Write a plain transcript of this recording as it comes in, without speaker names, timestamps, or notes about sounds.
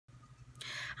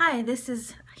Hi, this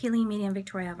is Healing Medium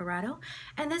Victoria Alvarado,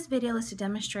 and this video is to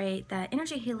demonstrate that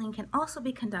energy healing can also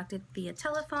be conducted via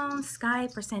telephone,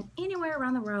 Skype, or sent anywhere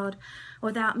around the world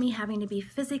without me having to be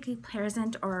physically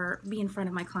present or be in front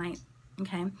of my client.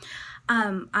 Okay,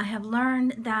 I have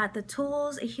learned that the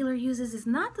tools a healer uses is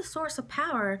not the source of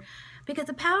power, because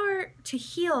the power to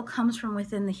heal comes from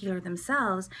within the healer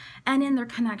themselves and in their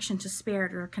connection to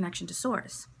spirit or connection to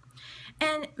source.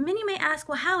 And many may ask,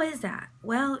 well, how is that?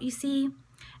 Well, you see,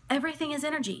 everything is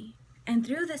energy, and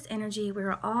through this energy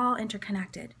we're all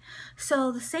interconnected. So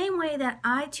the same way that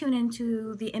I tune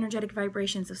into the energetic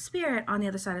vibrations of spirit on the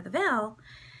other side of the veil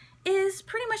is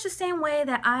pretty much the same way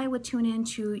that I would tune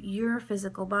into your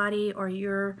physical body or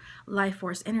your life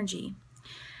force energy.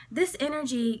 This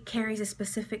energy carries a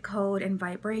specific code and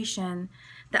vibration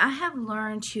that I have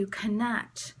learned to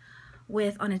connect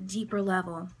with on a deeper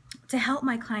level to help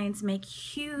my clients make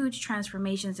huge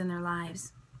transformations in their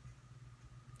lives.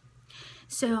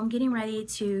 So I'm getting ready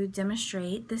to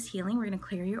demonstrate this healing. We're going to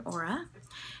clear your aura,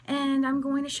 and I'm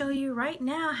going to show you right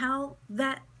now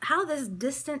how this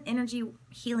distant energy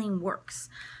healing works.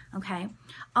 Okay,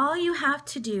 all you have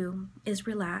to do is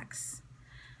relax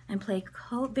and pay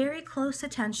very close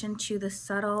attention to the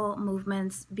subtle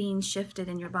movements being shifted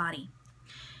in your body.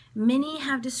 Many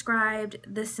have described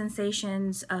the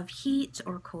sensations of heat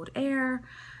or cold air,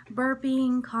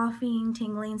 burping, coughing,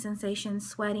 tingling sensations,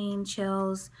 sweating,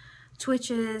 chills,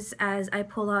 twitches as I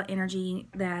pull out energy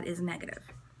that is negative.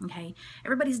 Okay,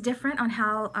 everybody's different on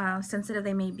how sensitive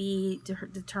they may be,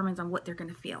 determines on what they're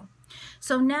going to feel.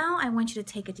 So now I want you to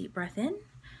take a deep breath in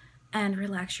and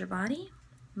relax your body,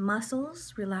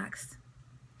 muscles, relax,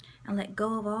 and let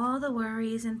go of all the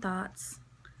worries and thoughts.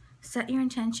 Set your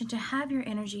intention to have your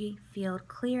energy field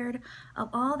cleared of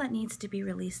all that needs to be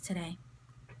released today.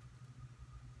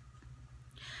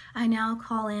 I now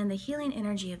call in the healing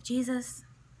energy of Jesus,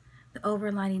 the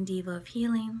overlighting diva of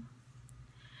healing,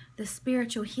 the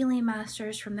spiritual healing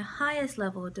masters from the highest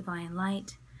level of divine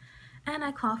light, and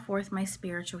I call forth my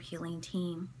spiritual healing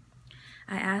team.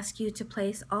 I ask you to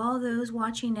place all those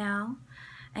watching now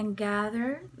and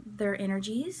gather their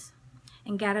energies,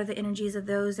 and gather the energies of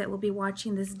those that will be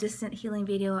watching this distant healing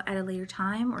video at a later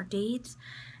time or date,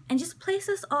 and just place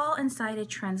us all inside a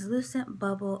translucent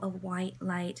bubble of white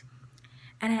light.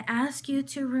 And I ask you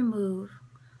to remove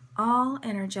all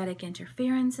energetic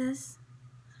interferences,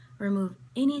 remove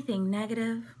anything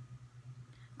negative,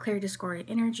 clear discordant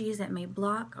energies that may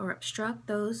block or obstruct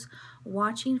those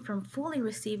watching from fully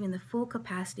receiving the full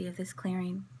capacity of this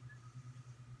clearing.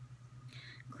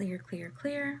 Clear, clear,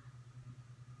 clear.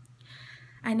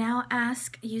 I now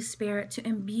ask you, Spirit, to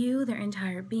imbue their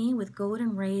entire being with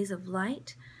golden rays of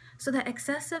light so that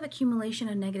excessive accumulation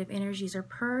of negative energies are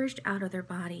purged out of their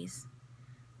bodies.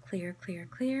 Clear, clear,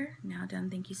 clear. Now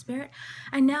done. Thank you, Spirit.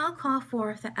 I now call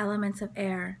forth the elements of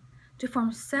air to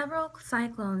form several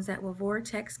cyclones that will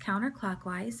vortex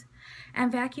counterclockwise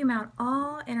and vacuum out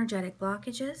all energetic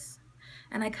blockages.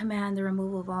 And I command the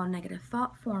removal of all negative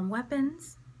thought form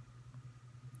weapons.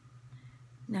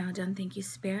 Now done. Thank you,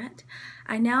 Spirit.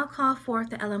 I now call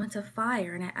forth the elements of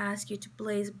fire, and I ask you to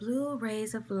blaze blue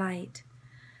rays of light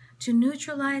to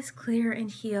neutralize, clear, and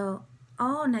heal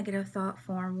all negative thought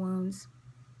form wounds.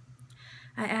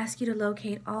 I ask you to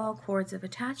locate all cords of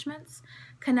attachments,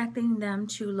 connecting them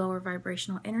to lower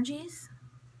vibrational energies.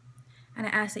 And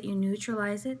I ask that you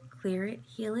neutralize it, clear it,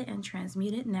 heal it, and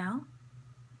transmute it now.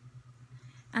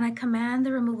 And I command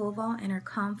the removal of all inner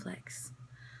conflicts.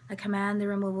 I command the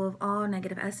removal of all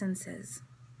negative essences.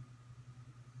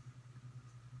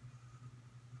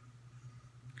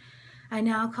 I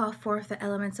now call forth the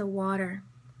elements of water,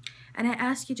 and I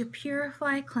ask you to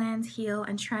purify, cleanse, heal,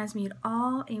 and transmute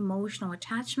all emotional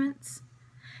attachments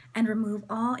and remove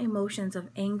all emotions of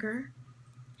anger,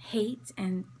 hate,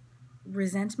 and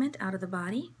resentment out of the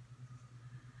body.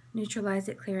 Neutralize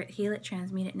it, clear it, heal it,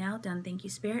 transmute it now. Done. Thank you,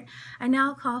 Spirit. I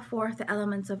now call forth the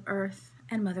elements of earth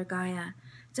and Mother Gaia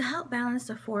to help balance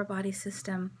the four-body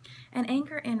system and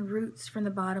anchor in roots from the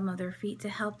bottom of their feet to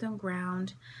help them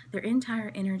ground their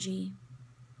entire energy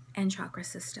and chakra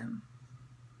system.